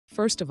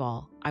First of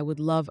all, I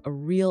would love a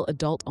real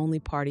adult-only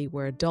party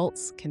where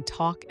adults can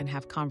talk and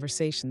have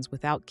conversations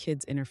without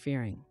kids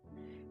interfering.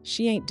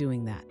 She ain't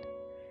doing that.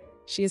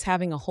 She is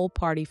having a whole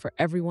party for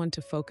everyone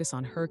to focus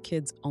on her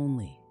kids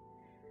only.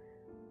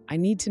 I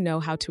need to know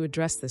how to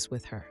address this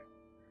with her.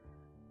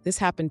 This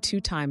happened 2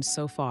 times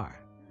so far.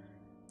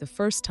 The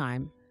first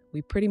time,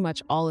 we pretty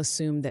much all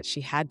assumed that she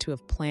had to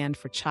have planned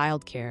for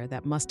childcare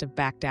that must have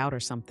backed out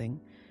or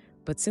something,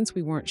 but since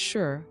we weren't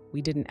sure,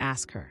 we didn't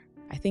ask her.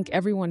 I think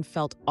everyone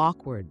felt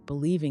awkward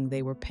believing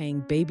they were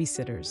paying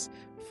babysitters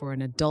for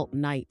an adult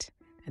night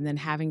and then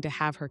having to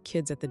have her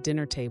kids at the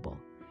dinner table,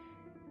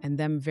 and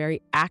them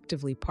very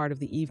actively part of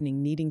the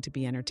evening needing to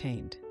be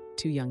entertained.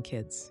 2 young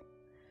kids.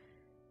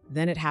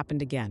 Then it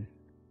happened again.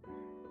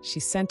 She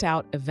sent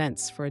out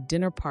events for a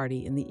dinner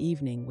party in the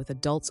evening with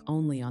adults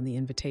only on the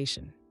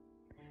invitation.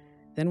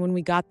 Then when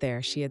we got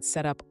there, she had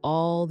set up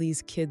all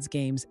these kids'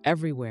 games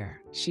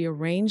everywhere. She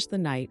arranged the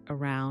night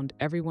around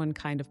everyone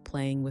kind of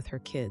playing with her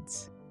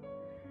kids.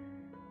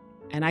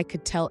 And I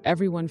could tell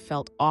everyone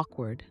felt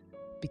awkward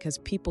because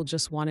people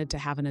just wanted to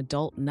have an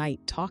adult night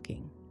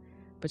talking.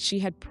 But she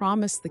had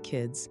promised the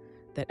kids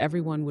that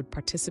everyone would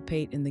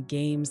participate in the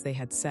games they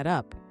had set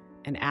up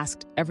and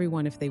asked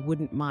everyone if they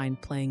wouldn't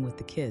mind playing with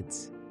the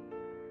kids.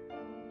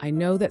 I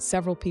know that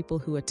several people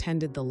who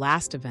attended the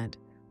last event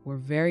were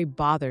very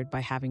bothered by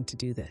having to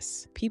do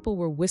this. People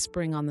were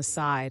whispering on the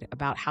side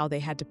about how they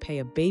had to pay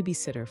a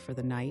babysitter for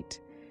the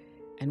night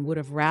and would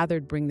have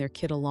rathered bring their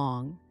kid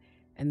along,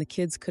 and the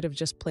kids could have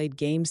just played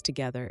games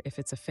together if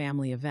it's a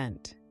family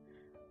event.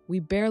 We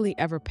barely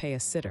ever pay a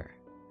sitter,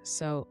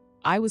 so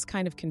I was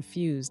kind of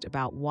confused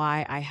about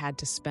why I had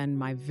to spend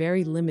my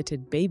very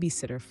limited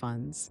babysitter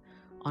funds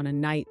on a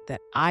night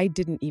that I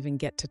didn't even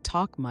get to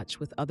talk much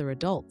with other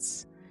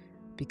adults,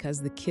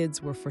 because the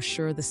kids were for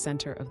sure the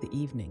center of the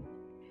evening.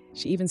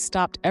 She even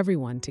stopped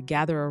everyone to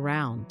gather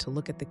around to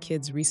look at the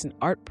kids' recent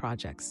art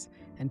projects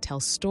and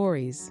tell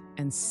stories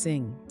and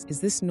sing.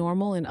 Is this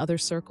normal in other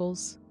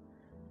circles?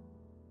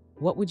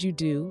 What would you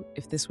do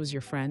if this was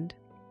your friend?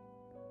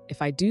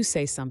 If I do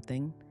say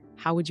something,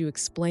 how would you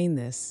explain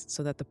this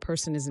so that the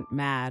person isn't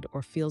mad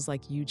or feels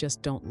like you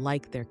just don't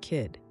like their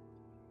kid?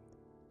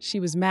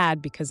 She was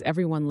mad because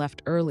everyone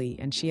left early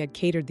and she had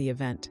catered the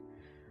event,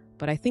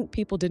 but I think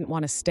people didn't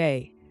want to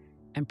stay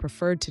and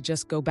preferred to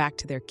just go back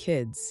to their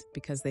kids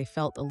because they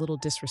felt a little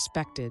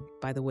disrespected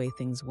by the way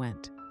things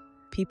went.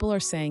 People are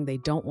saying they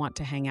don't want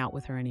to hang out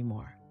with her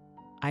anymore.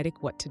 Idic,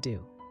 what to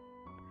do?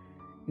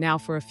 Now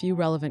for a few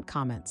relevant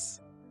comments.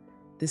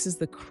 This is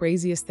the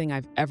craziest thing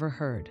I've ever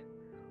heard.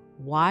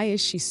 Why is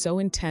she so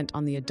intent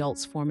on the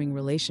adults forming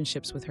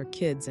relationships with her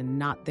kids and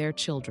not their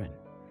children?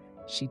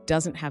 She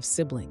doesn't have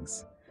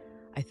siblings.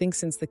 I think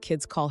since the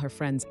kids call her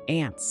friends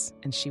aunts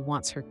and she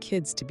wants her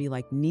kids to be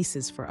like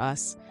nieces for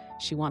us,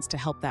 she wants to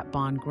help that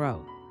bond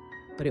grow.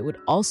 But it would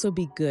also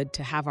be good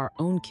to have our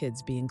own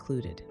kids be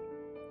included.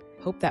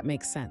 Hope that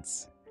makes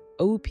sense.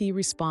 OOP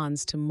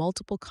responds to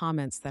multiple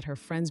comments that her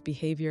friend's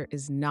behavior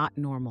is not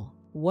normal.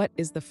 What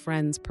is the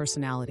friend's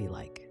personality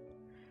like?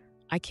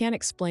 I can't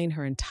explain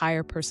her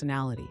entire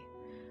personality,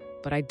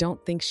 but I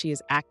don't think she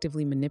is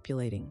actively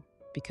manipulating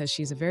because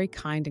she's a very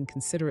kind and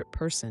considerate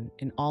person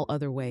in all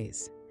other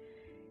ways.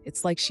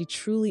 It's like she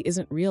truly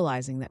isn't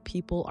realizing that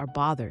people are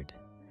bothered.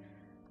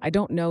 I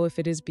don't know if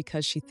it is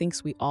because she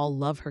thinks we all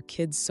love her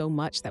kids so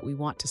much that we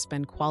want to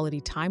spend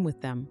quality time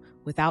with them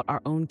without our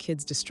own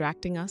kids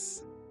distracting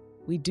us.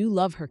 We do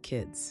love her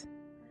kids,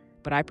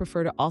 but I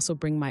prefer to also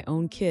bring my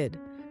own kid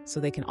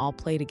so they can all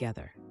play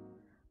together.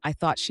 I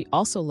thought she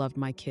also loved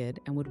my kid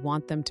and would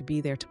want them to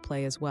be there to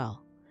play as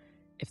well.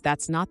 If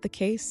that's not the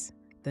case,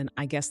 then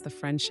I guess the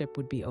friendship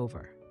would be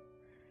over.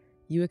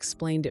 You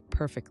explained it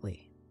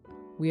perfectly.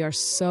 We are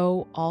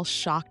so all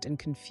shocked and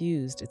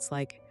confused. It's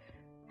like,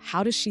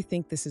 how does she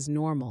think this is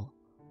normal?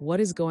 What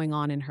is going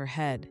on in her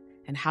head?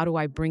 And how do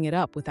I bring it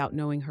up without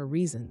knowing her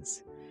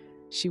reasons?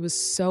 She was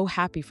so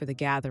happy for the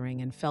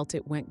gathering and felt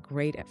it went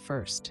great at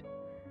first,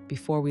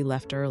 before we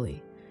left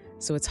early.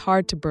 So it's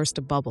hard to burst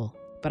a bubble,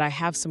 but I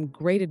have some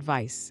great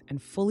advice and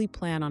fully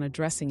plan on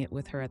addressing it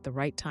with her at the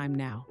right time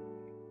now.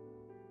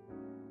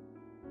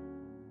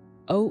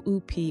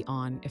 OOP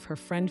on if her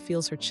friend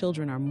feels her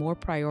children are more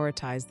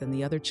prioritized than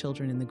the other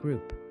children in the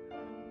group.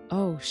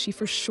 Oh, she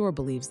for sure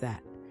believes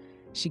that.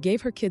 She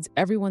gave her kids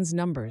everyone's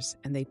numbers,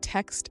 and they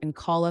text and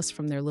call us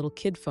from their little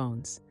kid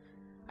phones.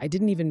 I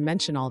didn't even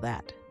mention all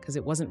that, because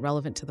it wasn't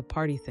relevant to the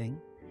party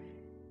thing.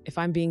 If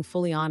I'm being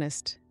fully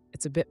honest,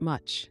 it's a bit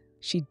much.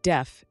 She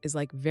is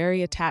like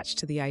very attached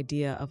to the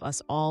idea of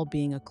us all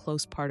being a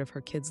close part of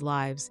her kids'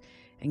 lives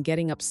and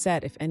getting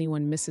upset if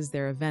anyone misses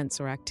their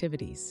events or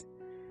activities.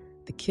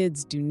 The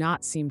kids do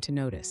not seem to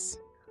notice.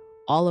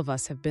 All of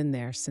us have been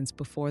there since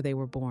before they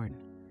were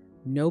born.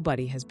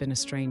 Nobody has been a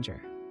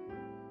stranger.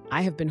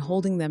 I have been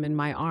holding them in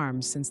my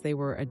arms since they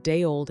were a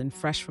day old and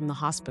fresh from the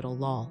hospital,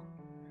 lol.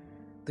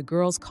 The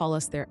girls call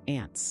us their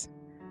aunts.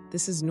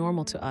 This is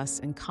normal to us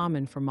and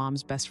common for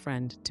mom's best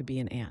friend to be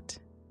an aunt,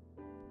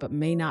 but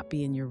may not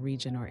be in your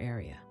region or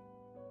area.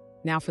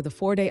 Now for the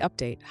 4-day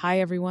update.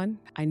 Hi everyone.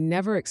 I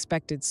never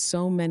expected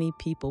so many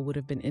people would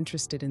have been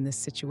interested in this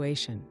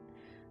situation,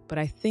 but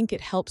I think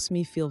it helps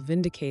me feel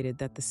vindicated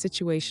that the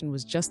situation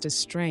was just as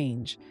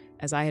strange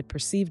as I had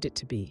perceived it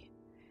to be.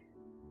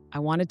 I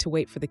wanted to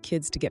wait for the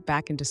kids to get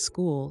back into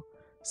school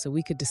so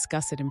we could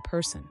discuss it in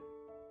person.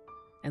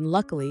 And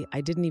luckily,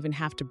 I didn't even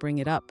have to bring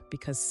it up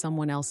because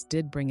someone else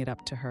did bring it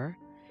up to her,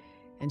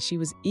 and she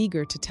was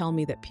eager to tell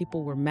me that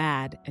people were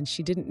mad and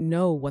she didn't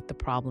know what the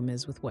problem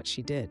is with what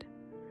she did.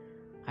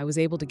 I was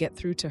able to get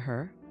through to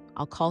her.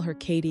 I'll call her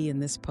Katie in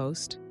this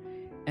post,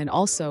 and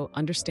also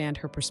understand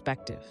her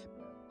perspective.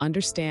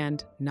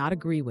 Understand, not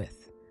agree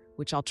with,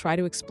 which I'll try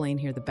to explain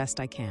here the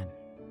best I can.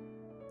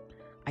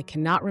 I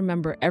cannot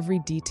remember every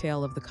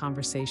detail of the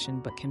conversation,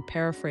 but can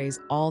paraphrase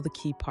all the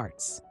key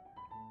parts.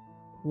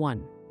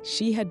 1.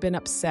 She had been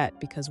upset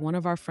because one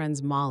of our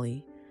friends,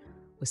 Molly,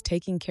 was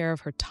taking care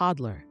of her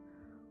toddler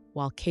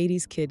while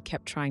Katie's kid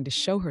kept trying to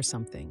show her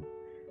something.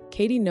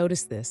 Katie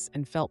noticed this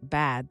and felt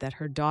bad that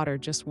her daughter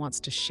just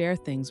wants to share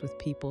things with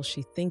people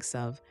she thinks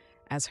of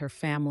as her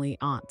family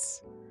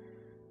aunts.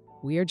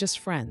 We are just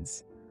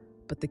friends,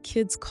 but the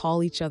kids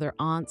call each other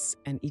aunts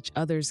and each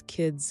other's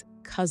kids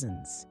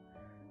cousins.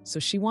 So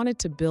she wanted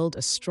to build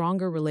a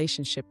stronger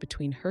relationship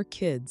between her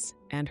kids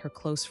and her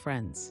close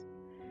friends.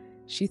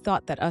 She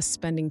thought that us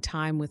spending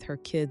time with her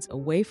kids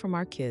away from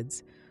our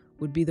kids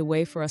would be the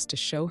way for us to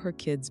show her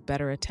kids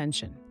better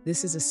attention.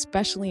 This is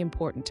especially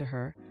important to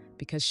her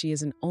because she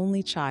is an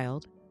only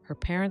child, her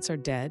parents are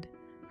dead,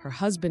 her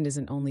husband is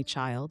an only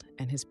child,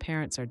 and his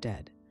parents are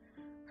dead.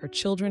 Her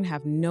children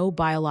have no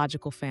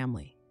biological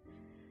family.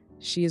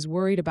 She is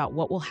worried about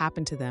what will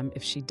happen to them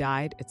if she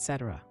died,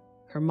 etc.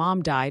 Her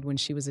mom died when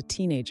she was a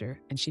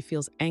teenager, and she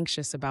feels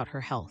anxious about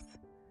her health.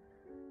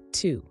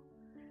 2.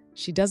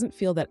 She doesn't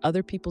feel that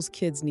other people's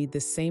kids need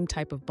this same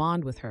type of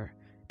bond with her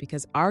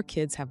because our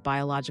kids have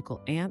biological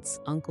aunts,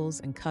 uncles,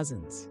 and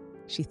cousins.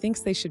 She thinks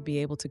they should be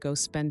able to go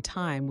spend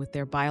time with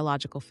their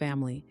biological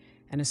family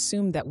and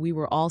assumed that we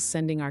were all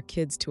sending our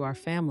kids to our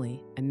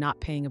family and not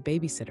paying a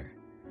babysitter.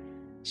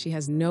 She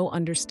has no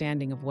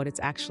understanding of what it's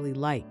actually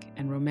like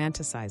and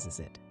romanticizes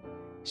it.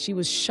 She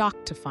was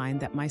shocked to find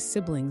that my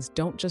siblings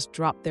don't just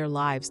drop their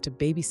lives to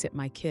babysit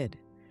my kid.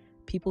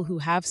 People who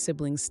have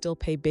siblings still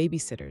pay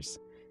babysitters,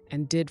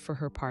 and did for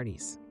her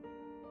parties.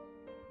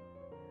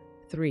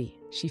 3.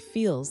 She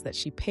feels that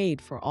she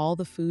paid for all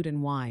the food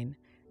and wine,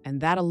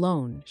 and that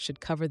alone should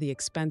cover the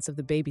expense of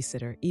the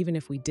babysitter even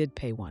if we did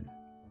pay one.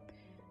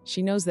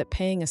 She knows that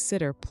paying a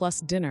sitter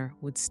plus dinner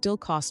would still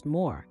cost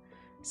more,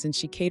 since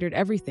she catered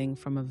everything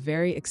from a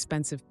very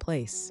expensive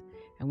place,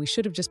 and we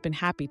should have just been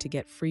happy to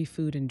get free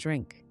food and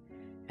drink.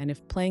 And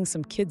if playing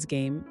some kids'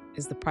 game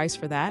is the price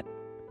for that,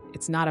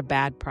 it's not a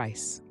bad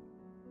price.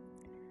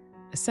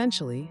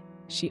 Essentially,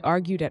 she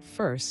argued at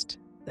first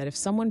that if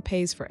someone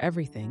pays for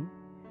everything,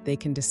 they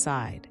can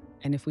decide,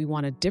 and if we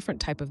want a different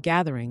type of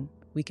gathering,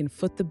 we can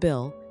foot the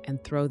bill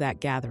and throw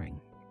that gathering.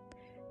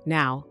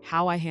 Now,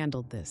 how I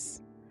handled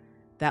this.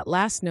 That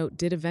last note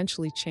did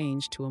eventually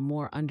change to a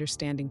more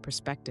understanding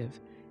perspective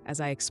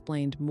as I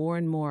explained more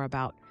and more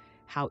about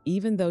how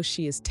even though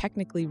she is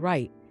technically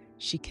right,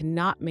 she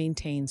cannot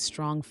maintain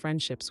strong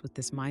friendships with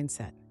this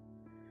mindset.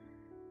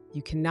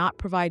 You cannot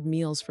provide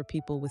meals for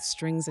people with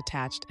strings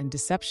attached and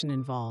deception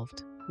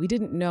involved. We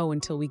didn't know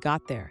until we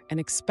got there and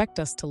expect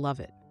us to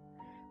love it.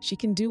 She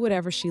can do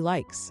whatever she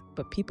likes,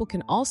 but people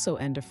can also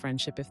end a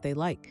friendship if they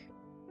like.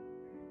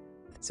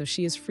 So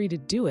she is free to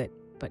do it,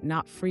 but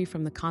not free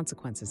from the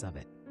consequences of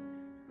it.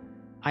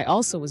 I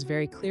also was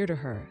very clear to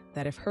her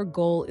that if her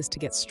goal is to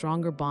get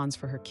stronger bonds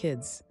for her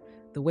kids,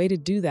 the way to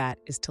do that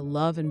is to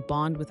love and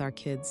bond with our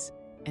kids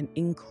and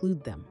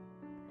include them.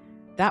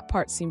 That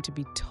part seemed to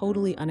be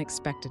totally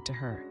unexpected to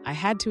her. I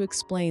had to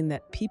explain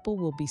that people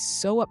will be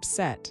so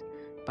upset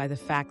by the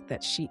fact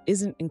that she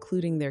isn't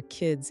including their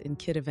kids in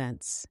kid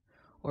events,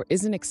 or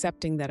isn't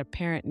accepting that a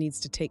parent needs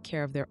to take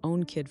care of their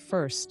own kid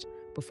first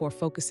before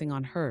focusing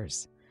on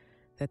hers,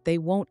 that they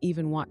won't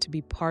even want to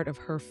be part of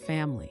her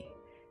family,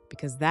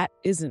 because that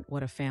isn't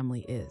what a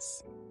family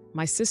is.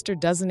 My sister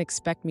doesn't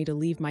expect me to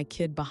leave my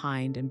kid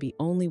behind and be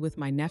only with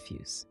my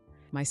nephews.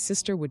 My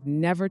sister would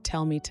never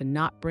tell me to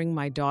not bring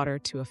my daughter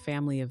to a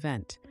family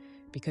event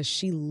because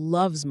she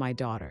loves my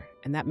daughter,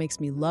 and that makes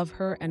me love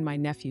her and my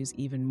nephews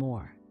even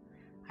more.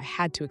 I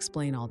had to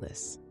explain all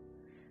this.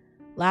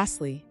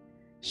 Lastly,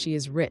 she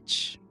is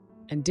rich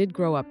and did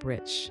grow up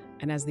rich,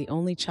 and as the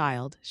only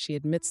child, she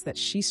admits that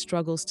she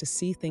struggles to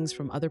see things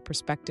from other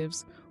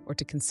perspectives or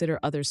to consider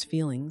others'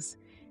 feelings,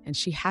 and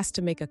she has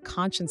to make a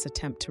conscious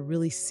attempt to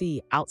really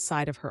see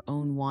outside of her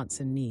own wants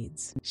and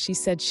needs. She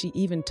said she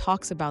even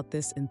talks about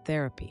this in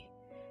therapy,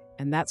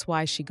 and that's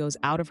why she goes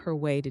out of her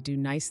way to do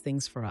nice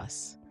things for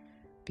us,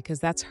 because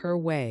that's her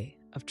way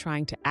of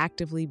trying to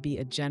actively be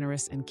a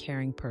generous and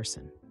caring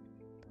person.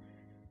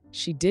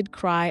 She did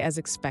cry as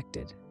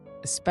expected,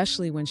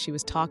 especially when she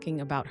was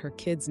talking about her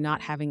kids not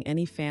having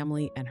any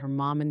family and her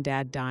mom and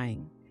dad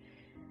dying.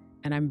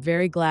 And I'm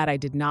very glad I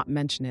did not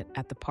mention it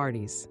at the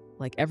parties,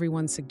 like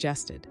everyone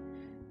suggested,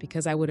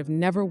 because I would have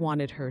never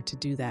wanted her to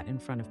do that in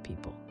front of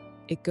people.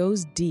 It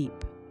goes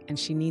deep, and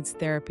she needs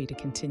therapy to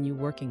continue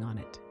working on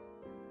it.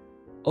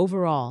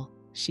 Overall,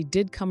 she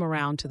did come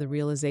around to the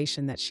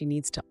realization that she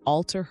needs to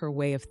alter her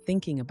way of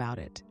thinking about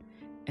it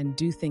and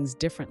do things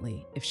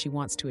differently if she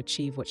wants to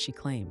achieve what she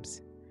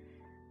claims.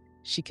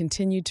 She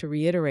continued to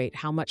reiterate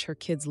how much her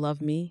kids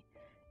love me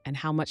and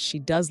how much she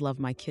does love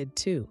my kid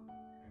too.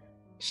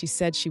 She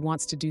said she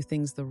wants to do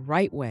things the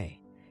right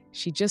way.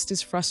 She just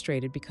is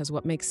frustrated because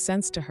what makes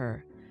sense to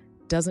her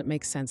doesn't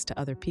make sense to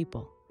other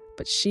people.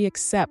 But she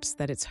accepts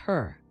that it's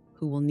her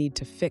who will need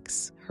to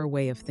fix her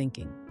way of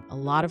thinking. A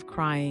lot of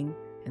crying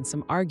and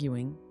some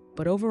arguing,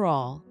 but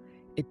overall,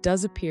 it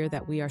does appear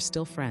that we are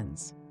still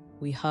friends.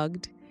 We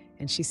hugged,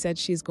 and she said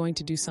she is going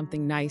to do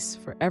something nice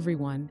for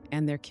everyone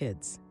and their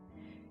kids.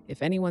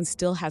 If anyone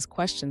still has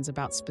questions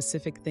about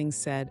specific things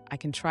said, I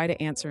can try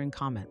to answer in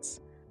comments.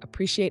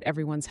 Appreciate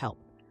everyone's help.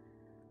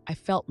 I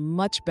felt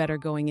much better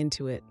going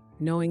into it,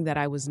 knowing that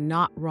I was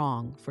not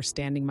wrong for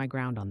standing my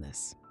ground on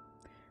this.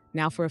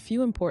 Now for a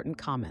few important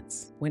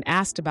comments. When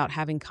asked about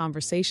having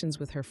conversations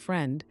with her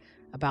friend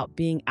about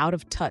being out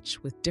of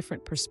touch with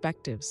different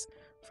perspectives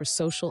for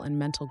social and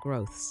mental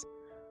growths,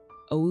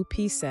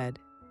 OUP said,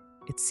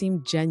 "It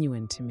seemed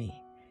genuine to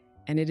me,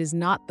 and it is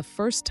not the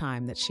first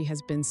time that she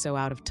has been so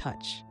out of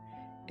touch.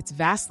 It's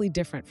vastly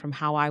different from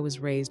how I was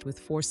raised with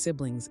 4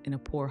 siblings in a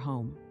poor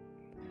home.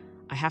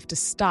 I have to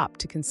stop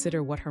to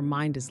consider what her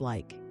mind is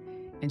like,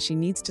 and she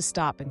needs to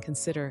stop and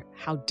consider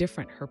how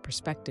different her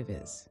perspective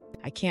is.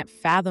 I can't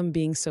fathom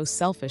being so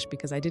selfish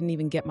because I didn't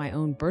even get my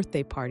own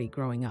birthday party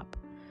growing up.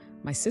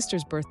 My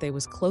sister's birthday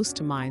was close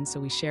to mine, so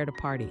we shared a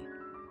party.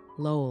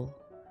 Lol.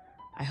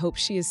 I hope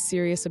she is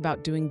serious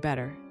about doing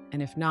better,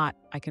 and if not,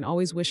 I can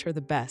always wish her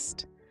the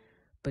best,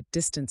 but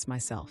distance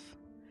myself.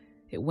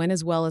 It went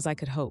as well as I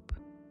could hope.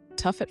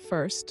 Tough at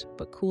first,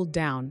 but cooled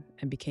down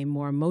and became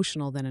more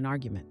emotional than an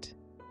argument.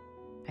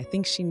 I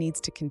think she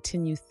needs to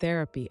continue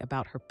therapy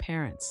about her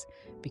parents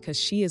because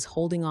she is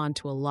holding on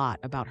to a lot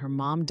about her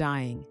mom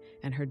dying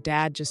and her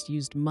dad just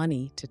used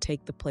money to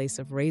take the place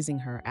of raising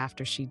her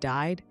after she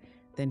died,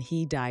 then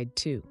he died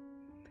too.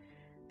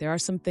 There are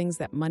some things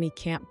that money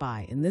can't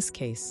buy, in this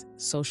case,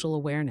 social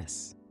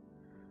awareness.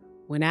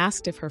 When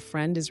asked if her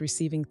friend is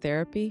receiving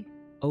therapy,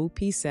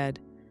 OP said,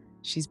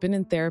 "She's been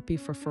in therapy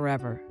for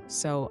forever,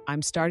 so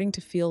I'm starting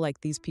to feel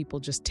like these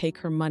people just take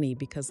her money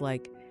because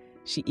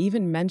she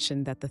even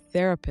mentioned that the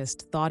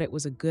therapist thought it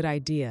was a good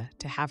idea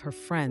to have her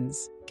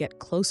friends get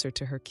closer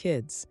to her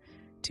kids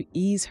to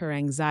ease her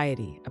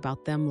anxiety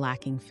about them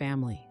lacking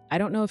family. I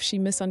don't know if she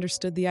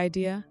misunderstood the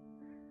idea.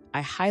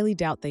 I highly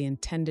doubt they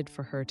intended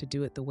for her to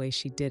do it the way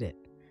she did it.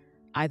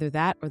 Either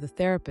that or the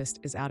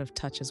therapist is out of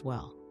touch as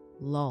well.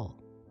 Lol.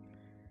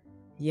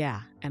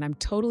 Yeah, and I'm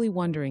totally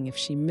wondering if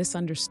she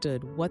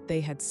misunderstood what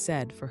they had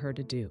said for her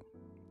to do.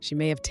 She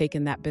may have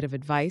taken that bit of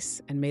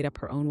advice and made up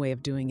her own way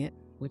of doing it,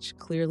 which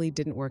clearly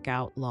didn't work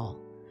out, lol."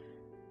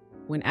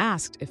 When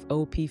asked if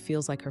OP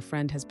feels like her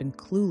friend has been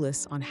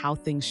clueless on how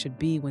things should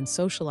be when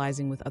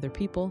socializing with other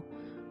people,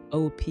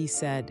 OP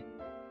said,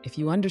 "If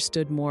you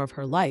understood more of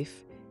her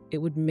life, it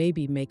would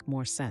maybe make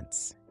more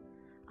sense.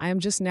 I am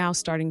just now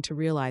starting to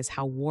realize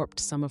how warped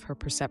some of her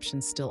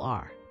perceptions still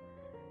are.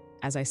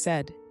 As I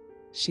said,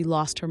 she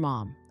lost her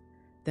mom.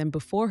 Then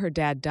before her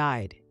dad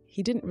died,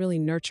 he didn't really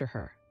nurture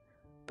her,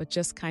 but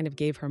just kind of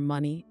gave her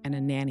money and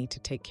a nanny to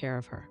take care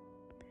of her.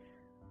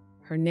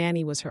 Her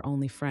nanny was her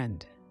only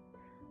friend.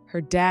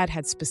 Her dad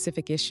had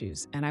specific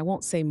issues, and I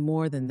won't say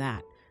more than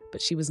that,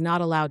 but she was not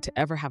allowed to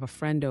ever have a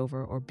friend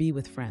over or be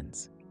with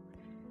friends.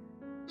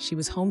 She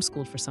was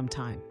homeschooled for some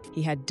time.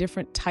 He had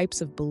different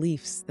types of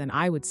beliefs than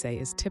I would say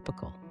is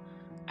typical.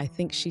 I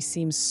think she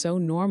seems so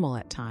normal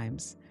at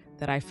times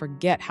that I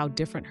forget how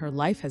different her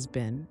life has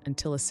been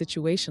until a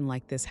situation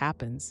like this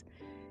happens,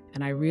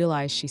 and I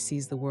realize she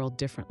sees the world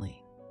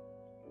differently.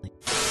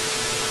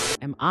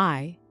 Am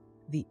I,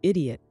 the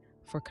idiot,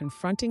 for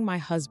confronting my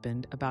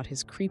husband about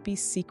his creepy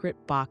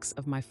secret box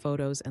of my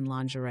photos and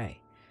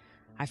lingerie?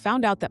 I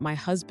found out that my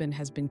husband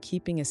has been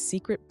keeping a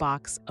secret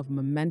box of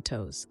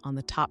mementos on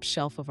the top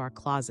shelf of our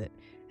closet,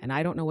 and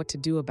I don't know what to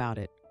do about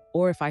it,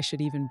 or if I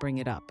should even bring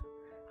it up.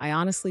 I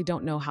honestly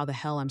don't know how the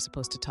hell I'm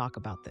supposed to talk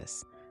about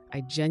this.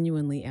 I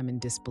genuinely am in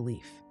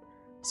disbelief.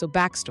 So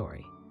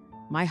backstory.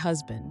 My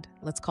husband,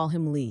 let's call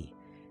him Lee,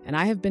 and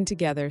I have been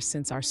together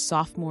since our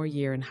sophomore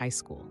year in high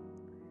school.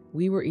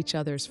 We were each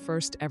other's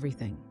first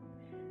everything.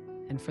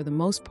 And for the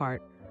most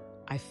part,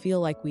 I feel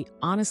like we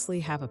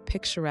honestly have a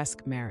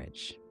picturesque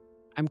marriage.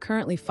 I'm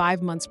currently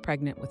 5 months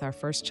pregnant with our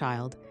first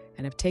child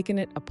and have taken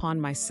it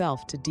upon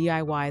myself to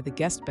DIY the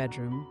guest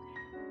bedroom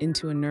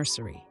into a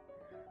nursery.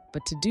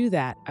 But to do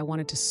that, I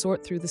wanted to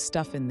sort through the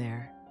stuff in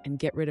there and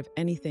get rid of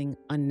anything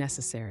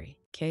unnecessary,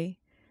 okay?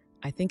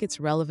 I think it's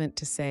relevant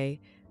to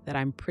say that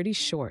I'm pretty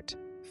short,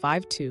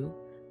 5'2",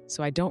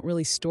 so I don't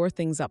really store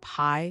things up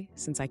high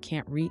since I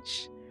can't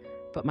reach.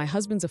 But my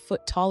husband's a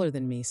foot taller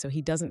than me, so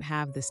he doesn't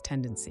have this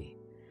tendency,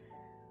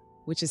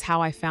 which is how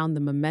I found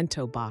the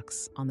memento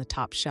box on the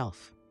top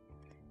shelf.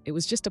 It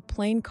was just a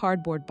plain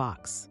cardboard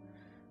box.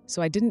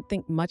 So I didn't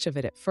think much of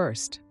it at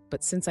first,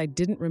 but since I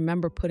didn't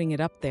remember putting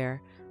it up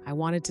there, I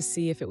wanted to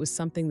see if it was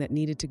something that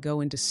needed to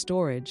go into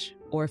storage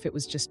or if it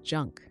was just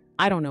junk.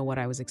 I don't know what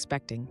I was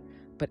expecting,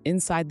 but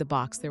inside the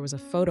box there was a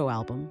photo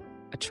album,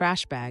 a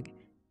trash bag,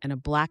 and a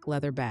black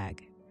leather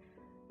bag.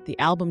 The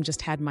album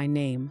just had my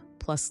name,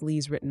 plus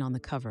Lee's written on the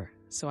cover,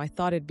 so I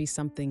thought it'd be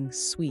something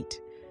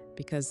sweet,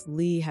 because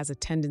Lee has a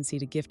tendency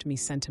to gift me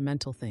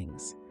sentimental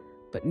things.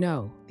 But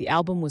no, the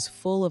album was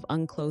full of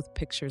unclothed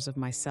pictures of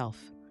myself,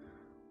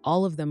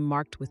 all of them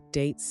marked with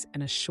dates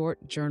and a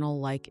short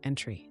journal-like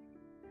entry.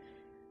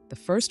 The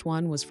first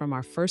one was from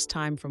our first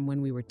time from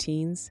when we were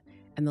teens,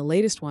 and the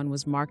latest one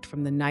was marked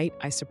from the night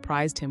I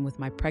surprised him with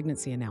my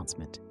pregnancy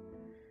announcement.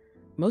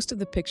 Most of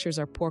the pictures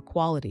are poor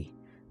quality,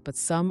 but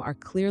some are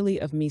clearly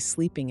of me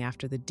sleeping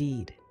after the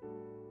deed.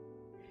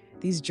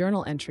 These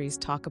journal entries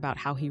talk about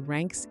how he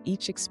ranks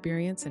each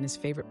experience and his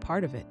favorite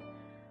part of it,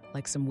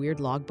 like some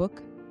weird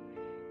logbook.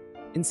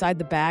 Inside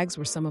the bags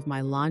were some of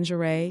my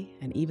lingerie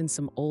and even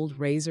some old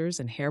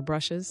razors and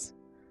hairbrushes.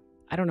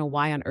 I don't know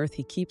why on earth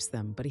he keeps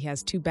them, but he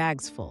has 2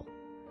 bags full.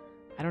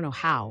 I don't know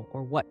how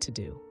or what to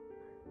do.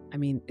 I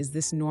mean, is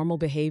this normal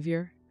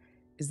behavior?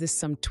 Is this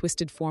some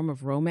twisted form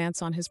of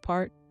romance on his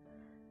part?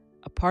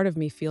 A part of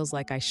me feels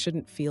like I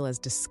shouldn't feel as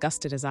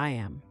disgusted as I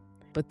am.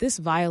 But this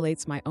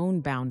violates my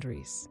own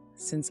boundaries,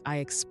 since I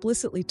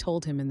explicitly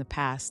told him in the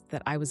past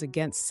that I was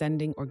against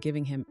sending or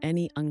giving him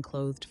any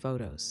unclothed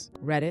photos.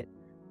 Reddit,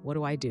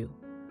 what do?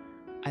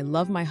 I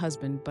love my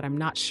husband, but I'm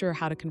not sure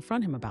how to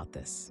confront him about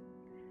this.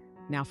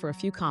 Now for a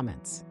few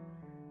comments.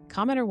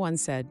 Commenter 1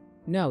 said,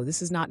 "No,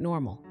 this is not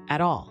normal, at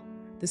all.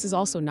 This is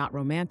also not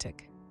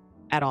romantic,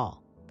 at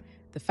all.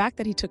 The fact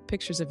that he took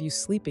pictures of you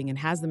sleeping and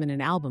has them in an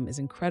album is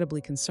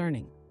incredibly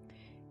concerning.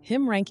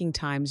 Him ranking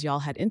times y'all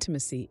had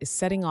intimacy is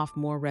setting off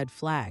more red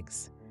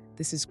flags.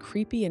 This is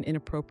creepy and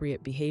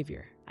inappropriate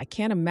behavior. I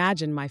can't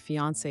imagine my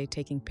fiancé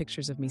taking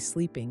pictures of me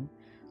sleeping,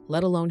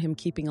 let alone him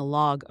keeping a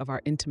log of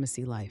our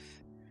intimacy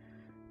life.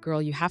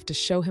 Girl, you have to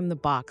show him the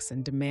box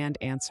and demand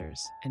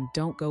answers, and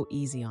don't go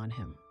easy on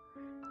him.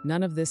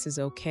 None of this is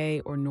okay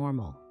or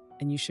normal,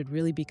 and you should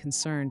really be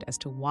concerned as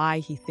to why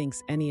he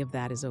thinks any of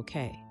that is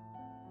okay."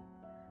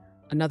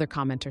 Another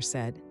commenter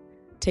said,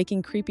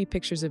 "Taking creepy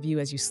pictures of you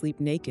as you sleep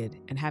naked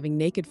and having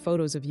naked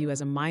photos of you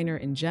as a minor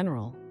in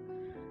general,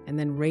 and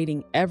then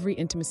rating every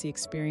intimacy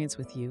experience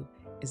with you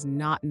is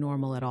not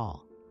normal at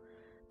all.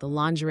 The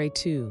lingerie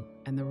too,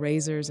 and the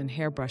razors and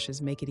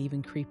hairbrushes make it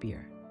even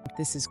creepier.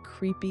 This is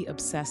creepy,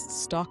 obsessed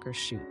stalker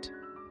shoot."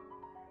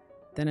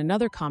 Then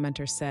another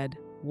commenter said,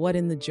 "What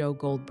in the Joe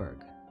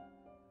Goldberg?"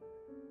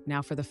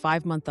 Now for the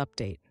 5-month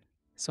update.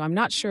 So I'm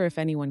not sure if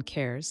anyone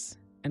cares,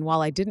 and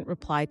while I didn't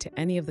reply to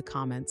any of the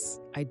comments,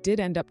 I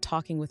did end up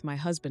talking with my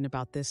husband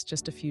about this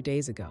just a few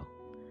days ago.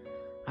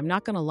 I'm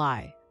not gonna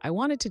lie, I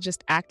wanted to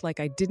just act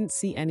like I didn't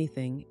see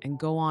anything and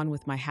go on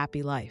with my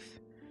happy life.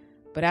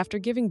 But after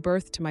giving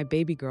birth to my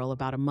baby girl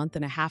about a month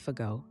and a half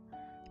ago,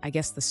 I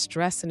guess the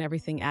stress and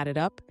everything added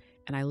up,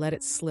 and I let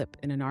it slip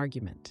in an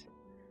argument.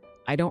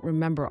 I don't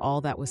remember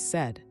all that was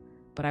said,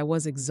 but I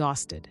was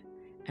exhausted,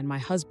 and my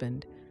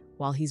husband,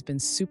 while he's been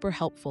super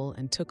helpful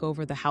and took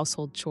over the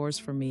household chores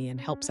for me and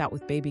helps out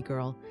with baby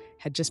girl,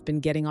 had just been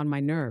getting on my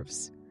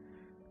nerves.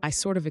 I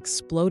sort of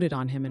exploded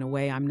on him in a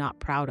way I'm not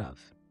proud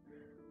of.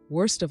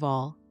 Worst of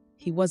all,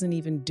 he wasn't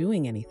even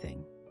doing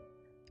anything.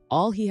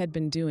 All he had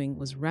been doing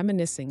was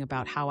reminiscing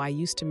about how I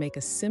used to make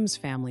a Sims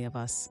family of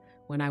us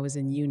when I was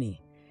in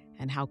uni,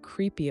 and how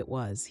creepy it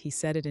was. He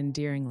said it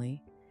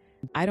endearingly.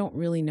 I don't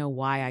really know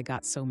why I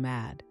got so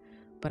mad,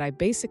 but I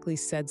basically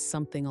said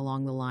something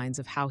along the lines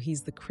of how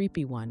he's the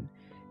creepy one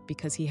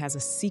because he has a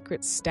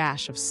secret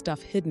stash of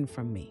stuff hidden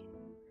from me.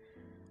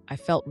 I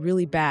felt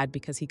really bad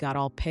because he got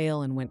all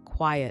pale and went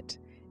quiet,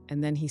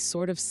 and then he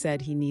sort of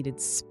said he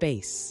needed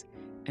space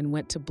and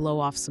went to blow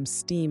off some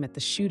steam at the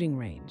shooting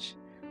range,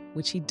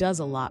 which he does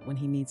a lot when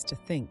he needs to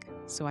think,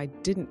 so I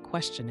didn't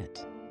question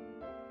it.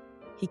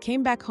 He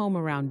came back home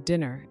around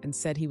dinner and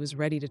said he was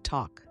ready to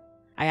talk.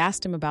 I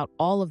asked him about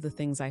all of the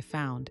things I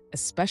found,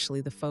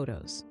 especially the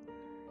photos.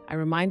 I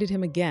reminded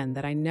him again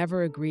that I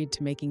never agreed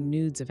to making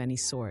nudes of any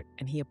sort,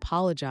 and he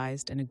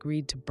apologized and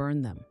agreed to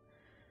burn them.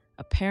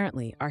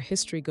 Apparently, our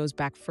history goes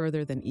back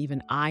further than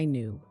even I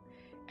knew,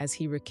 as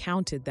he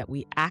recounted that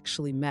we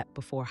actually met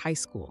before high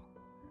school.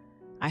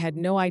 I had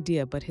no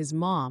idea, but his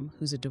mom,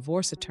 who's a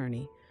divorce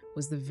attorney,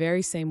 was the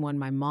very same one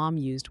my mom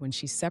used when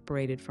she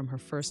separated from her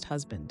first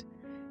husband.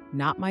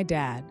 Not my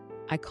dad.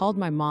 I called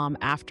my mom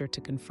after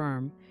to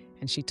confirm,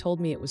 and she told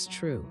me it was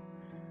true.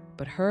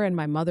 But her and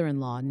my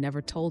mother-in-law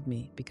never told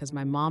me because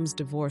my mom's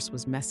divorce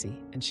was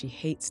messy and she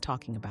hates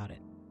talking about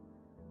it.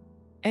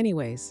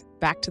 Anyways,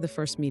 back to the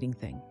first meeting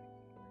thing.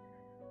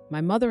 My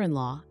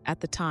mother-in-law,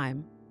 at the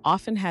time,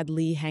 often had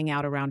Lee hang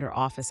out around her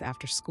office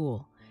after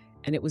school,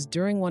 and it was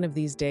during one of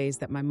these days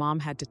that my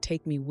mom had to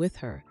take me with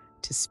her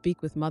to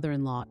speak with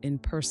mother-in-law in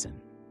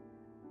person.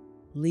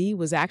 Lee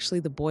was actually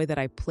the boy that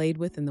I played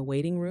with in the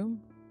waiting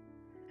room.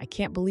 I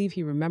can't believe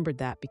he remembered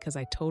that because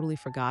I totally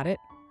forgot it.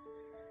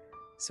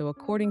 So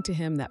according to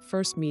him, that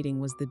first meeting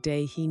was the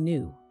day he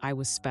knew I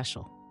was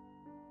special.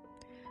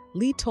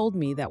 Lee told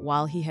me that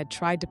while he had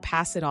tried to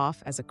pass it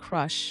off as a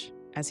crush,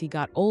 as he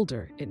got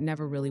older, it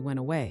never really went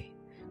away,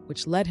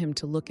 which led him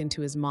to look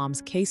into his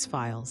mom's case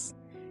files.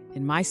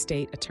 In my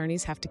state,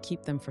 attorneys have to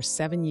keep them for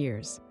 7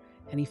 years,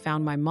 and he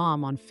found my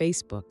mom on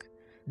Facebook,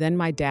 then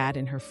my dad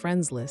in her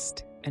friends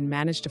list, and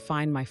managed to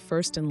find my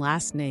first and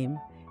last name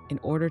in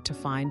order to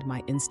find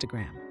my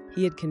Instagram.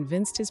 He had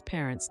convinced his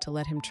parents to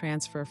let him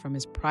transfer from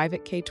his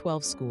private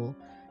K-12 school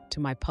to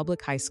my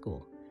public high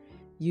school,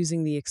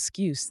 using the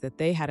excuse that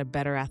they had a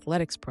better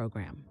athletics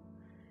program,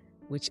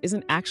 which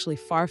isn't actually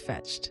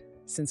far-fetched,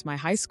 since my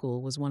high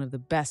school was one of the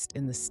best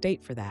in the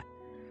state for that.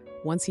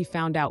 Once he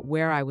found out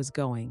where I was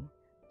going,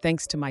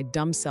 thanks to my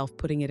dumb self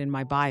putting it in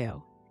my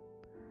bio,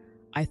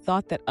 I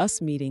thought that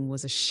us meeting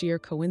was a sheer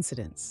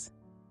coincidence,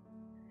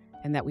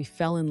 and that we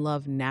fell in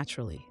love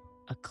naturally,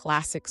 a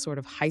classic sort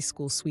of high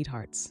school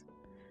sweethearts.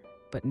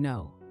 But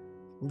no,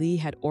 Lee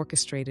had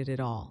orchestrated it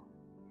all.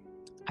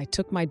 I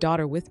took my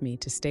daughter with me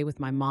to stay with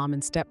my mom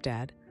and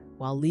stepdad,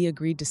 while Lee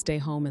agreed to stay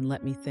home and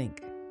let me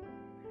think.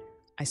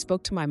 I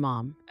spoke to my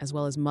mom, as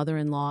well as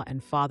mother-in-law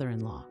and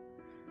father-in-law.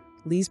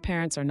 Lee's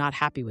parents are not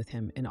happy with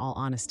him, in all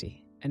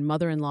honesty, and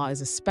mother-in-law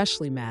is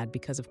especially mad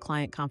because of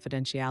client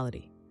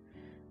confidentiality.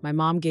 My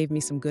mom gave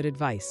me some good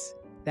advice,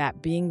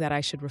 that being that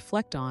I should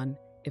reflect on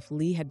if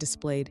Lee had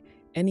displayed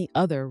any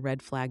other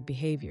red flag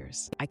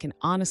behaviors. I can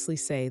honestly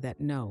say that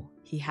no,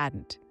 he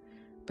hadn't.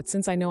 But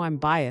since I know I'm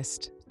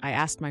biased, I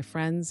asked my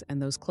friends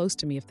and those close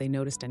to me if they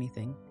noticed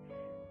anything.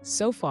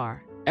 So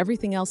far,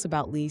 everything else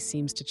about Lee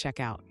seems to check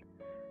out.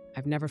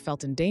 I've never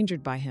felt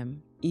endangered by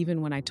him,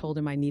 even when I told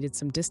him I needed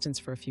some distance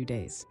for a few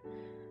days.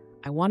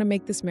 I want to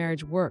make this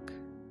marriage work,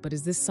 but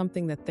is this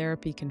something that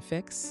therapy can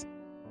fix?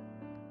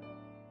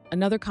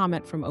 Another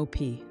comment from OP.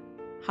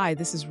 Hi,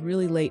 this is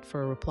really late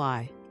for a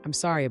reply. I'm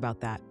sorry about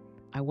that.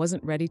 I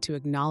wasn't ready to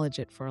acknowledge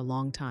it for a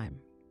long time.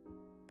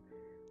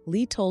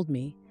 Lee told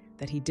me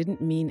that he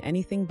didn't mean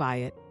anything by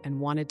it and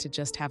wanted to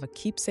just have a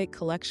keepsake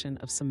collection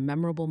of some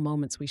memorable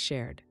moments we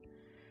shared.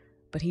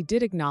 But he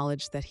did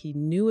acknowledge that he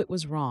knew it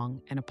was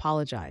wrong and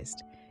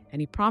apologized, and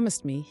he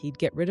promised me he'd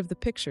get rid of the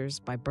pictures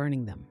by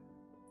burning them.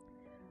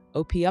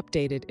 OP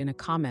updated in a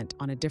comment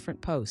on a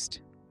different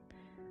post.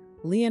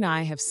 Lee and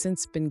I have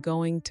since been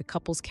going to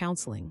couples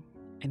counseling,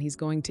 and he's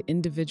going to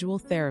individual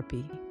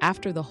therapy.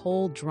 After the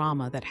whole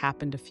drama that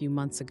happened a few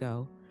months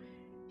ago,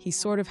 he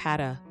sort of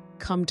had a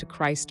come to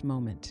Christ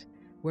moment,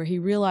 where he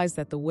realized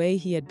that the way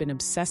he had been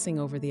obsessing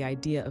over the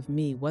idea of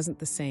me wasn't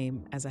the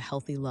same as a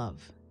healthy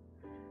love.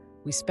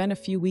 We spent a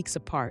few weeks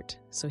apart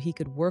so he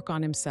could work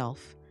on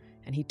himself,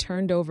 and he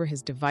turned over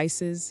his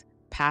devices,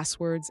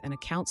 passwords, and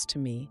accounts to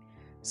me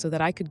so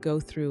that I could go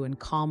through and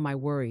calm my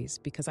worries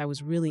because I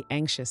was really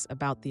anxious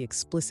about the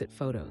explicit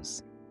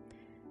photos.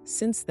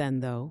 Since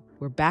then, though,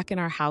 we're back in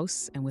our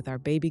house and with our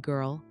baby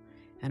girl,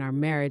 and our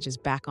marriage is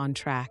back on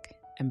track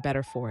and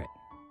better for it.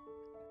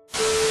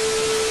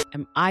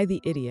 Am I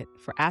the idiot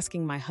for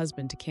asking my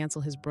husband to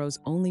cancel his bro's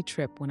only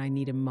trip when I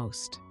need him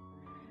most?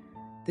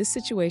 This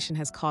situation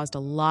has caused a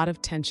lot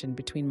of tension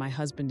between my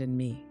husband and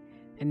me,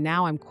 and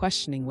now I'm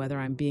questioning whether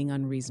I'm being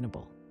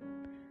unreasonable.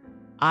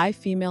 I,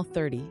 female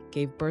 30,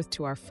 gave birth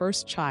to our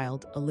first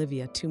child,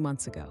 Olivia, 2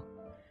 months ago.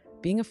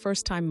 Being a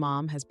first-time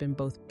mom has been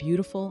both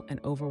beautiful and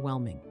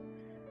overwhelming.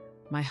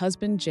 My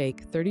husband,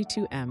 Jake,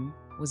 32M,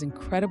 was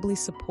incredibly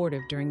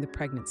supportive during the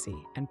pregnancy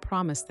and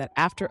promised that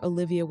after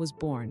Olivia was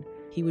born,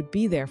 he would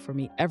be there for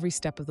me every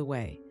step of the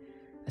way,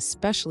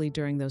 especially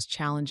during those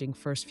challenging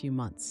first few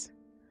months.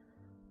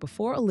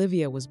 Before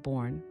Olivia was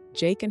born,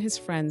 Jake and his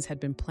friends had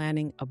been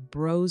planning a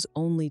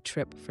bros-only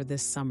trip for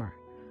this summer,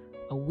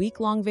 a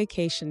week-long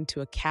vacation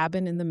to a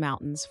cabin in the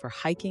mountains for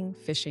hiking,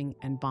 fishing,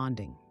 and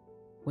bonding.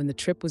 When the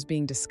trip was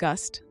being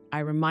discussed, I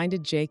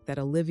reminded Jake that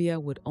Olivia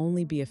would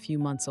only be a few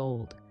months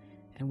old,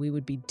 and we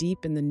would be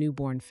deep in the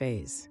newborn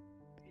phase.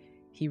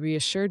 He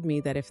reassured me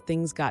that if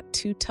things got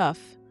too tough,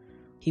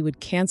 he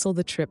would cancel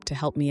the trip to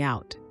help me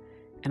out,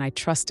 and I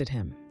trusted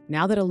him.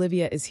 Now that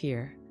Olivia is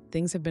here,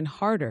 things have been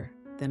harder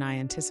than I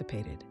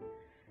anticipated.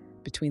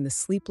 Between the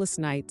sleepless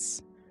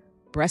nights,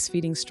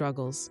 breastfeeding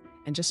struggles,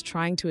 and just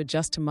trying to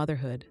adjust to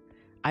motherhood,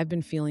 I've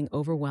been feeling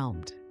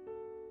overwhelmed.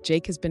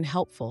 Jake has been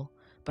helpful,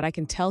 but I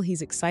can tell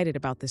he's excited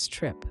about this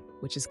trip,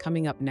 which is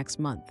coming up next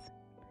month.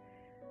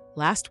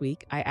 Last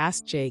week, I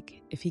asked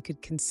Jake if he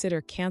could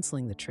consider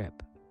canceling the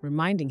trip,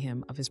 reminding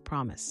him of his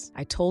promise.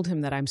 I told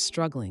him that I'm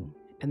struggling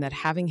and that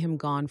having him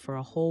gone for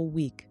a whole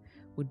week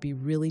would be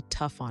really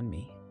tough on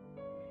me.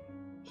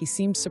 He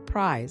seemed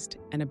surprised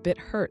and a bit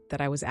hurt that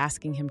I was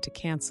asking him to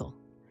cancel.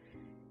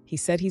 He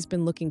said he's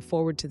been looking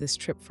forward to this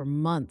trip for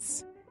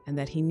months and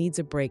that he needs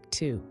a break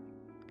too.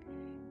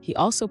 He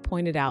also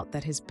pointed out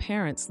that his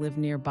parents live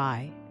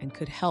nearby and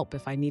could help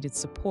if I needed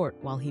support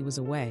while he was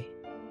away.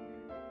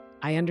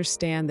 I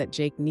understand that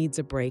Jake needs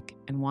a break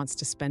and wants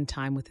to spend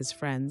time with his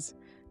friends,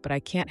 but I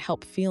can't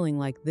help feeling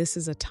like this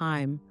is a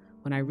time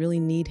when I really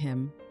need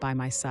him by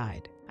my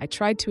side. I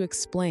tried to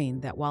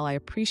explain that while I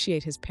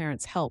appreciate his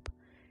parents' help,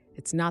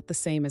 It's not the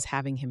same as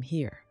having him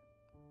here.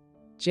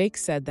 Jake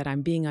said that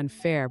I'm being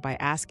unfair by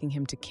asking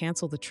him to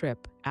cancel the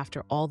trip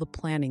after all the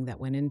planning that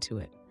went into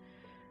it,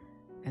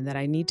 and that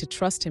I need to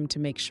trust him to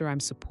make sure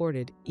I'm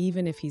supported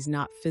even if he's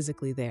not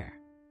physically there.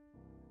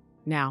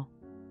 Now,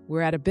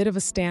 we're at a bit of a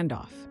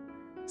standoff.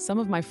 Some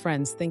of my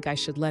friends think I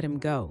should let him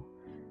go,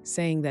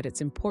 saying that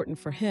it's important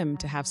for him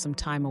to have some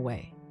time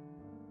away,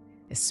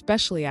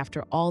 especially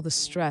after all the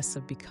stress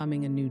of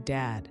becoming a new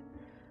dad.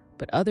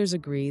 But others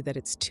agree that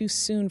it's too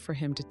soon for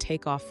him to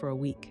take off for a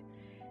week,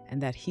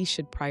 and that he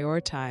should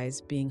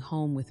prioritize being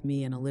home with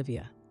me and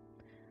Olivia.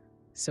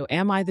 So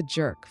am I the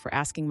jerk for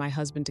asking my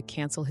husband to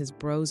cancel his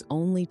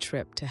bros-only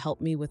trip to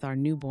help me with our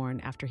newborn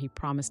after he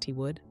promised he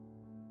would?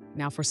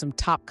 Now for some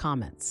top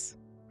comments.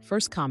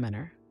 First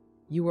commenter,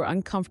 you were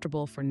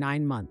uncomfortable for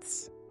 9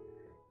 months.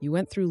 You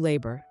went through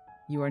labor.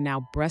 You are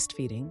now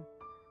breastfeeding.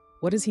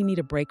 What does he need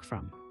a break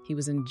from? He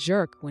was a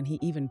jerk when he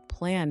even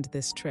planned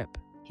this trip.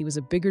 He was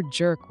a bigger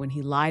jerk when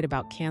he lied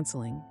about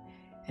canceling.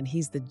 And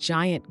he's the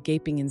giant,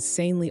 gaping,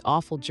 insanely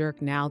awful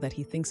jerk now that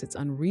he thinks it's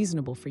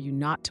unreasonable for you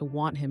not to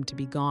want him to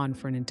be gone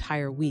for an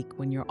entire week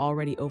when you're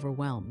already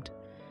overwhelmed.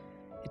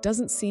 It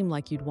doesn't seem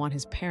like you'd want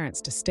his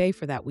parents to stay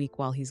for that week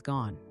while he's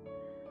gone.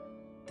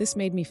 This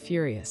made me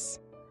furious.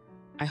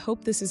 I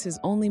hope this is his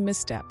only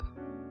misstep,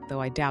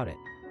 though I doubt it.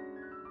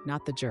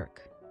 Not the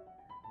jerk.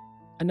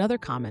 Another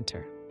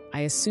commenter,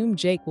 I assume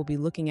Jake will be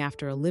looking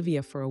after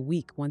Olivia for a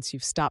week once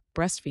you've stopped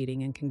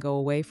breastfeeding and can go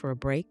away for a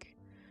break.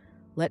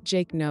 Let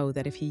Jake know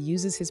that if he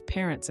uses his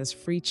parents as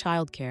free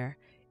childcare,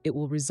 it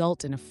will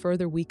result in a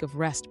further week of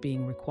rest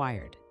being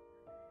required.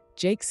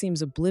 Jake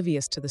seems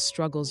oblivious to the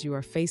struggles you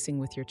are facing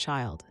with your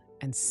child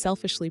and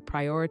selfishly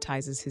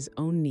prioritizes his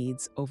own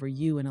needs over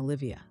you and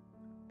Olivia.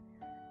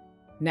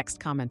 Next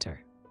commenter,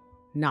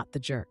 not the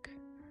jerk.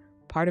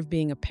 Part of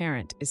being a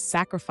parent is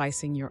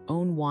sacrificing your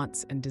own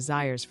wants and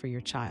desires for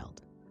your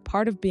child.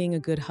 Part of being a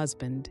good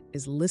husband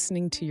is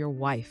listening to your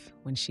wife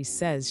when she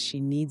says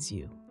she needs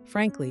you.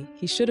 Frankly,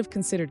 he should have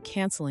considered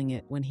canceling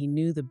it when he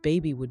knew the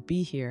baby would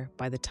be here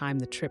by the time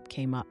the trip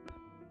came up.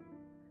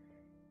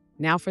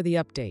 Now for the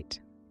update.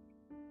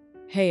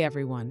 Hey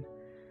everyone,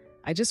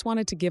 I just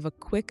wanted to give a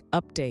quick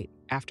update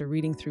after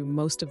reading through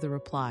most of the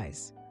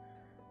replies.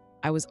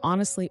 I was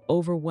honestly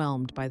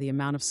overwhelmed by the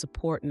amount of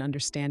support and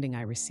understanding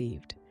I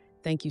received.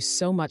 Thank you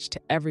so much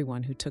to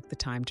everyone who took the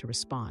time to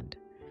respond.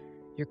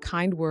 Your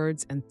kind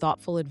words and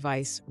thoughtful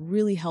advice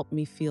really helped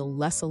me feel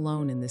less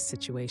alone in this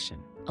situation.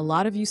 A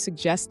lot of you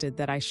suggested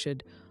that I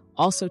should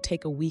also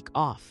take a week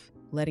off,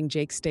 letting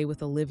Jake stay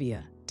with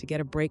Olivia to get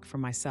a break for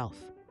myself.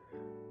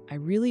 I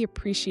really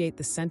appreciate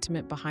the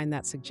sentiment behind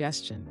that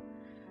suggestion,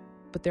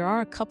 but there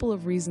are a couple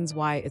of reasons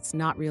why it's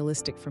not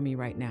realistic for me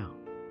right now.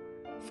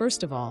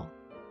 First of all,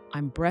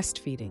 I'm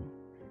breastfeeding,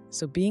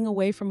 so being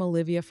away from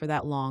Olivia for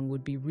that long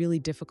would be really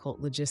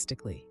difficult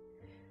logistically.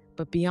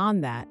 But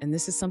beyond that, and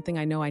this is something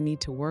I know I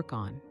need to work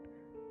on,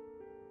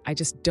 I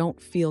just don't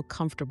feel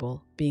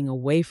comfortable being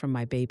away from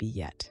my baby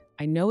yet.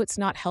 I know it's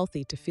not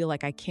healthy to feel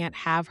like I can't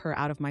have her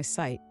out of my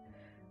sight,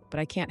 but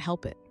I can't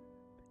help it.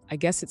 I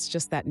guess it's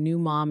just that new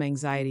mom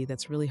anxiety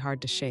that's really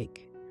hard to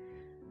shake.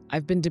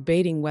 I've been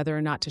debating whether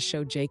or not to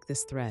show Jake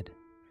this thread.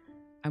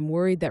 I'm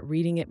worried that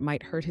reading it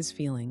might hurt his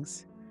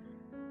feelings,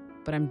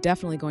 but I'm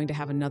definitely going to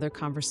have another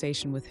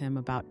conversation with him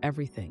about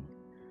everything.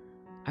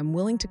 I'm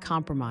willing to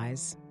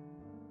compromise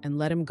and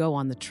let him go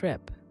on the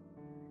trip,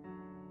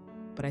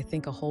 but I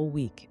think a whole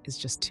week is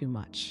just too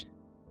much.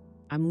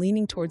 I'm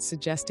leaning towards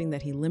suggesting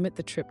that he limit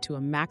the trip to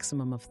a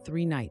maximum of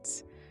 3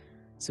 nights,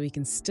 so he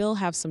can still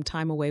have some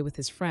time away with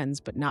his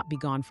friends but not be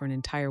gone for an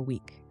entire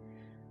week.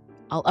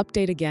 I'll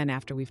update again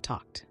after we've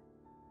talked.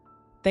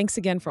 Thanks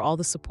again for all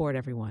the support,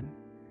 everyone.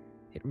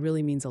 It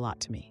really means a lot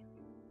to me.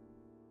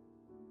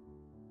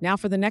 Now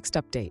for the next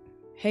update.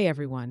 Hey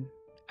everyone,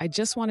 I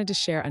just wanted to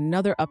share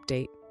another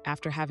update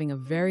after having a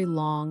very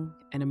long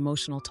and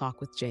emotional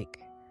talk with Jake.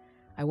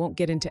 I won't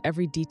get into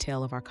every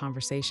detail of our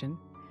conversation,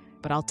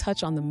 but I'll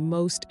touch on the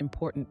most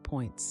important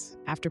points.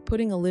 After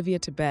putting Olivia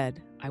to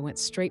bed, I went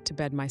straight to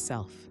bed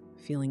myself,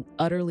 feeling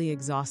utterly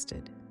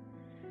exhausted.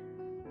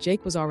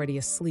 Jake was already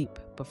asleep,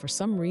 but for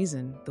some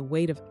reason, the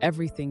weight of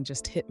everything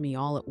just hit me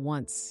all at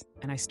once,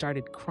 and I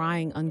started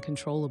crying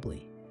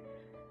uncontrollably.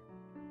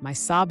 My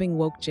sobbing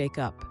woke Jake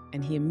up,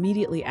 and he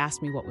immediately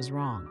asked me what was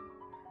wrong.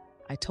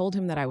 I told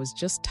him that I was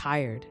just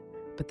tired,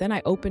 but then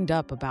I opened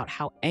up about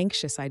how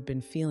anxious I'd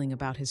been feeling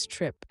about his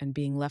trip and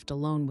being left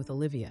alone with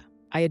Olivia.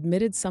 I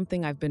admitted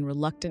something I've been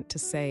reluctant to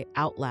say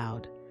out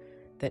loud,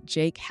 that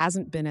Jake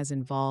hasn't been as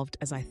involved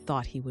as I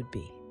thought he would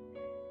be.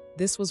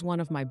 This was one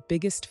of my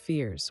biggest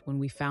fears when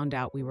we found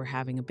out we were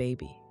having a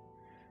baby.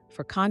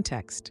 For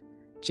context,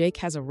 Jake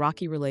has a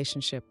rocky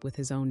relationship with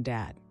his own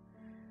dad.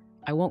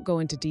 I won't go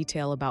into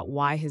detail about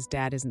why his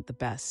dad isn't the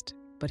best,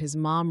 but his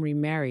mom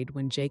remarried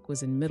when Jake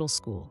was in middle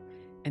school,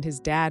 and his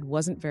dad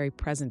wasn't very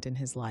present in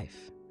his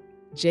life.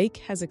 Jake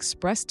has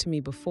expressed to me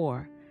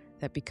before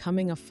that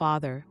becoming a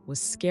father was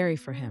scary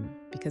for him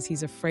because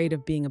he's afraid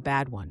of being a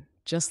bad one,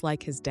 just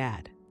like his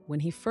dad. When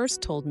he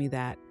first told me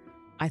that,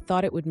 I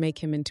thought it would make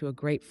him into a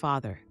great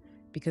father,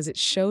 because it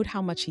showed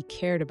how much he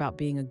cared about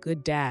being a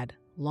good dad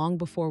long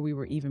before we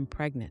were even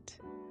pregnant.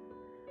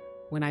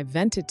 When I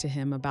vented to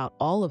him about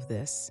all of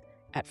this,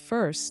 at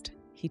first,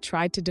 he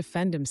tried to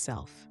defend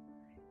himself.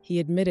 He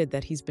admitted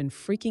that he's been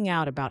freaking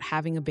out about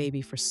having a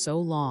baby for so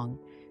long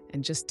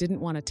and just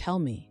didn't want to tell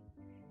me.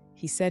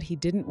 He said he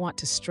didn't want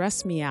to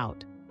stress me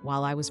out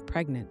while I was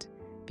pregnant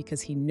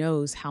because he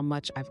knows how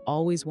much I've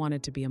always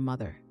wanted to be a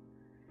mother.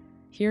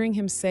 Hearing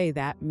him say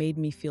that made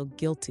me feel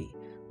guilty,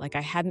 like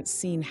I hadn't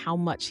seen how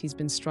much he's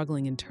been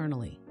struggling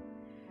internally.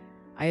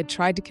 I had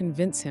tried to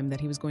convince him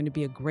that he was going to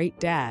be a great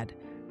dad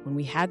when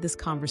we had this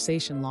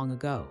conversation long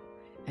ago,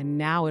 and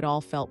now it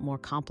all felt more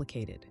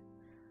complicated.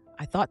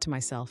 I thought to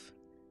myself,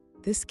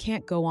 this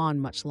can't go on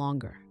much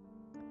longer.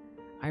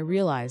 I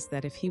realized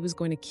that if he was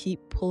going to keep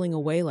pulling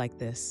away like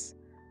this,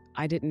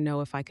 I didn't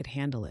know if I could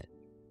handle it.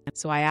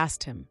 So I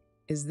asked him,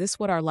 is this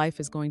what our life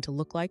is going to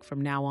look like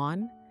from now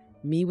on?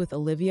 Me with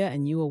Olivia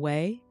and you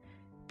away?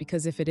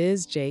 Because if it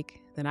is,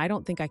 Jake, then I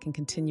don't think I can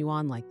continue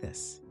on like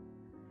this.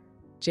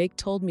 Jake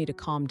told me to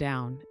calm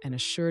down and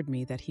assured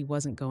me that he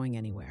wasn't going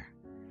anywhere.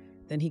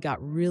 Then he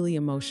got really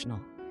emotional.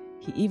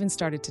 He even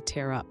started to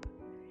tear up.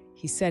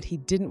 He said he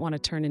didn't want to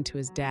turn into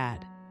his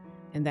dad,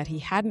 and that he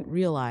hadn't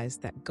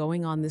realized that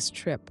going on this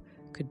trip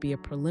could be a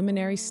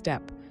preliminary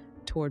step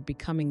toward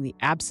becoming the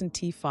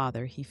absentee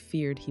father he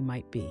feared he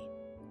might be.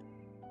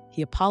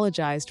 He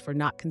apologized for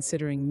not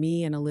considering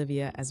me and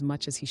Olivia as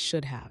much as he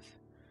should have.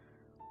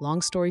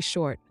 Long story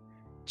short,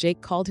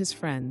 Jake called his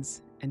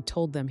friends and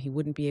told them he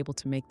wouldn't be able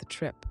to make the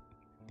trip.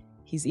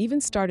 He's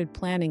even started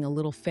planning a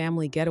little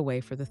family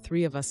getaway for the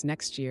three of us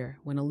next year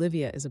when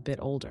Olivia is a bit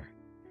older.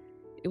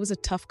 It was a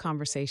tough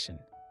conversation,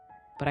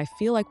 but I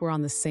feel like we're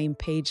on the same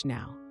page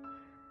now,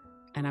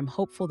 and I'm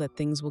hopeful that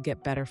things will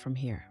get better from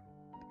here.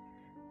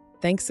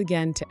 Thanks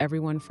again to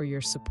everyone for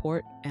your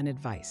support and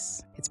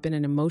advice. It's been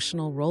an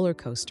emotional roller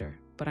coaster,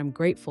 but I'm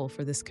grateful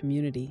for this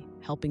community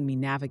helping me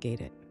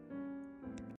navigate it.